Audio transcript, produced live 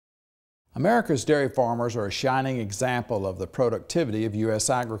America's dairy farmers are a shining example of the productivity of U.S.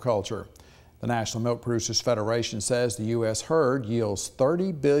 agriculture. The National Milk Producers Federation says the U.S. herd yields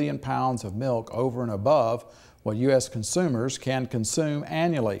 30 billion pounds of milk over and above what U.S. consumers can consume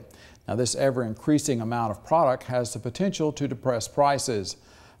annually. Now, this ever-increasing amount of product has the potential to depress prices.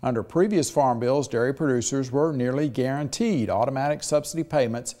 Under previous farm bills, dairy producers were nearly guaranteed automatic subsidy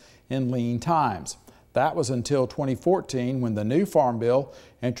payments in lean times. That was until 2014, when the new Farm Bill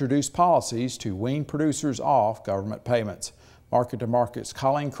introduced policies to wean producers off government payments. Market to Market's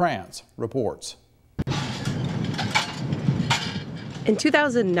Colleen Krantz reports. In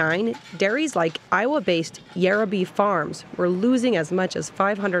 2009, dairies like Iowa-based Yarrowby Farms were losing as much as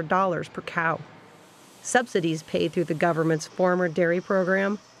 $500 per cow. Subsidies paid through the government's former dairy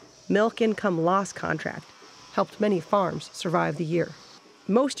program, Milk Income Loss Contract, helped many farms survive the year.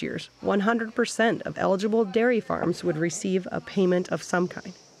 Most years, 100% of eligible dairy farms would receive a payment of some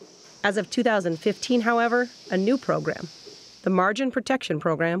kind. As of 2015, however, a new program, the Margin Protection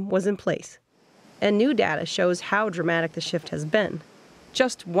Program, was in place. And new data shows how dramatic the shift has been.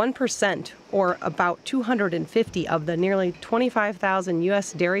 Just 1%, or about 250 of the nearly 25,000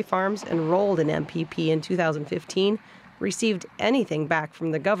 U.S. dairy farms enrolled in MPP in 2015, received anything back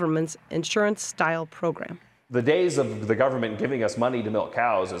from the government's insurance-style program. The days of the government giving us money to milk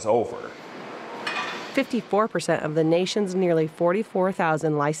cows is over. 54% of the nation's nearly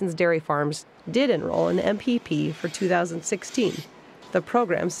 44,000 licensed dairy farms did enroll in MPP for 2016, the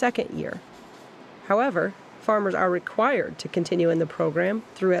program's second year. However, farmers are required to continue in the program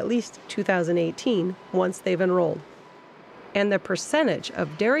through at least 2018 once they've enrolled. And the percentage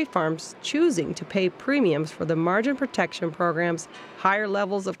of dairy farms choosing to pay premiums for the Margin Protection Program's higher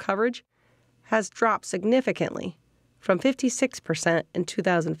levels of coverage has dropped significantly, from 56% in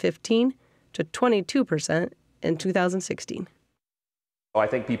 2015 to 22% in 2016. I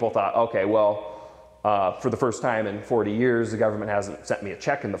think people thought, okay, well, for the first time in 40 years, the government hasn't sent me a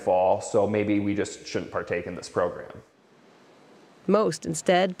check in the fall, so maybe we just shouldn't partake in this program. Most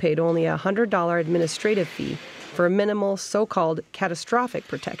instead paid only a $100 administrative fee for a minimal so-called catastrophic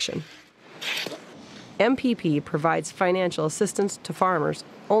protection. MPP provides financial assistance to farmers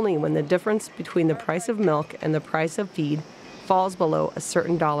only when the difference between the price of milk and the price of feed falls below a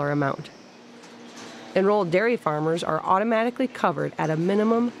certain dollar amount. Enrolled dairy farmers are automatically covered at a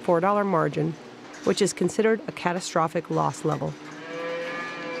minimum $4 margin, which is considered a catastrophic loss level.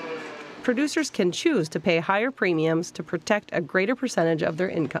 Producers can choose to pay higher premiums to protect a greater percentage of their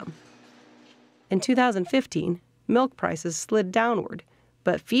income. In 2015, milk prices slid downward,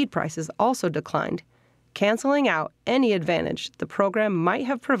 but feed prices also declined, canceling out any advantage the program might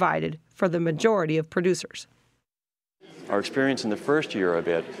have provided for the majority of producers. Our experience in the first year of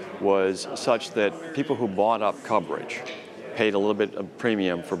it was such that people who bought up coverage, paid a little bit of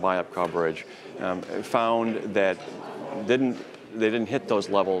premium for buy-up coverage, found that they didn't hit those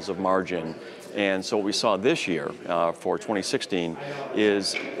levels of margin. And so what we saw this year for 2016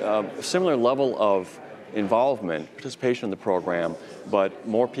 is a similar level of involvement, participation in the program, but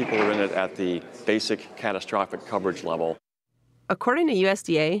more people are in it at the basic catastrophic coverage level. According to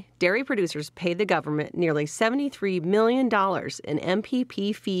USDA, dairy producers paid the government nearly $73 million in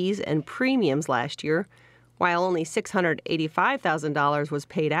MPP fees and premiums last year, while only $685,000 was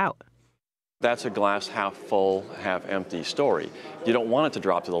paid out. That's a glass half full, half empty story. You don't want it to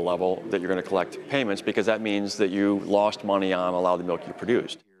drop to the level that you're going to collect payments, because that means that you lost money on a lot of the milk you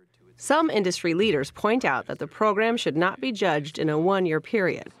produced. Some industry leaders point out that the program should not be judged in a one-year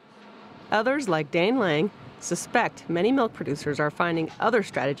period. Others, like Dane Lang, suspect many milk producers are finding other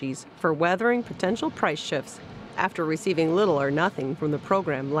strategies for weathering potential price shifts after receiving little or nothing from the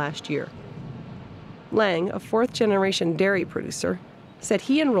program last year. Lang, a fourth-generation dairy producer, said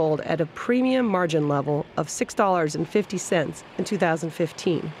he enrolled at a premium margin level of $6.50 in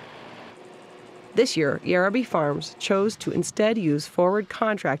 2015. This year, Yarrowby Farms chose to instead use forward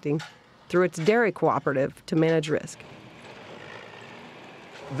contracting through its dairy cooperative to manage risk.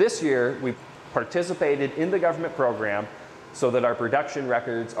 This year, we participated in the government program so that our production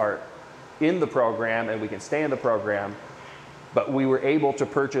records are in the program and we can stay in the program, but we were able to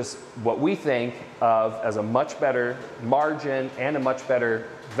purchase what we think of as a much better margin and a much better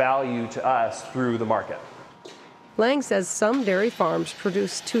value to us through the market. Lang says some dairy farms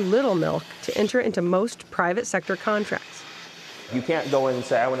produce too little milk to enter into most private sector contracts. You can't go in and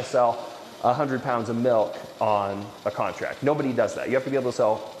say, I want to sell 100 pounds of milk on a contract. Nobody does that. You have to be able to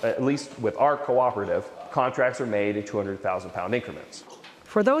sell, at least with our cooperative, contracts are made in 200,000 pound increments.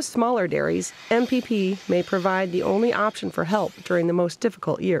 For those smaller dairies, MPP may provide the only option for help during the most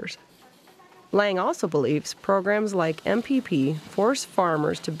difficult years. Lang also believes programs like MPP force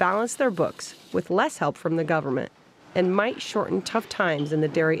farmers to balance their books with less help from the government and might shorten tough times in the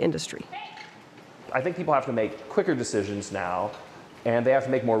dairy industry. I think people have to make quicker decisions now, and they have to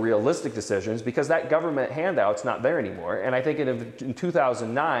make more realistic decisions because that government handout's not there anymore. And I think in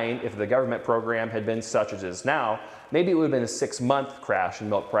 2009, if the government program had been such as it is now, maybe it would have been a 6-month crash in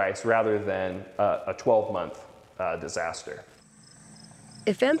milk price rather than a 12-month disaster.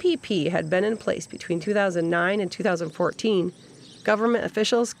 If MPP had been in place between 2009 and 2014, government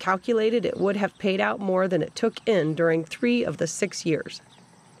officials calculated it would have paid out more than it took in during 3 of the 6 years.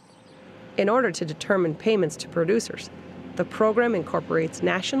 In order to determine payments to producers, the program incorporates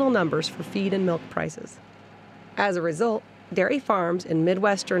national numbers for feed and milk prices. As a result, dairy farms in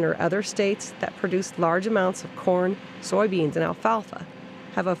Midwestern or other states that produce large amounts of corn, soybeans, and alfalfa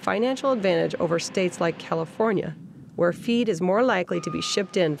have a financial advantage over states like California, where feed is more likely to be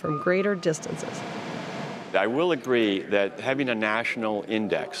shipped in from greater distances. I will agree that having a national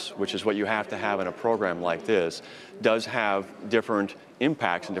index, which is what you have to have in a program like this, does have different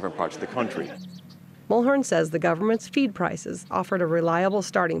impacts in different parts of the country. Mulhern says the government's feed prices offered a reliable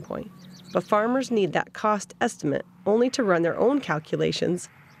starting point, but farmers need that cost estimate only to run their own calculations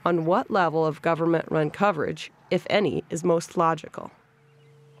on what level of government-run coverage, if any, is most logical.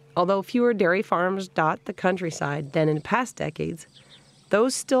 Although fewer dairy farms dot the countryside than in past decades,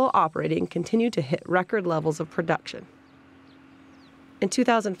 those still operating continue to hit record levels of production. In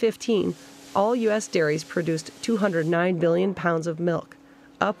 2015, all U.S. dairies produced 209 billion pounds of milk,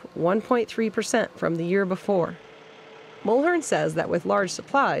 up 1.3% from the year before. Mulhern says that with large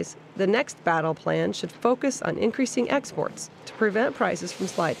supplies, the next battle plan should focus on increasing exports to prevent prices from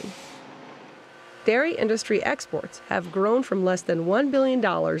sliding. Dairy industry exports have grown from less than $1 billion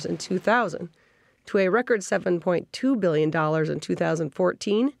in 2000 to a record $7.2 billion in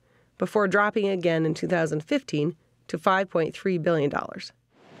 2014, before dropping again in 2015 to $5.3 billion.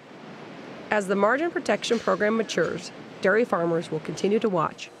 As the margin protection program matures, dairy farmers will continue to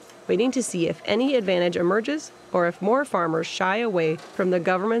watch, waiting to see if any advantage emerges or if more farmers shy away from the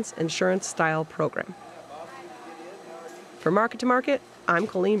government's insurance-style program. For Market to Market, I'm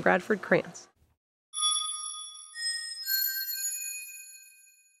Colleen Bradford Krantz.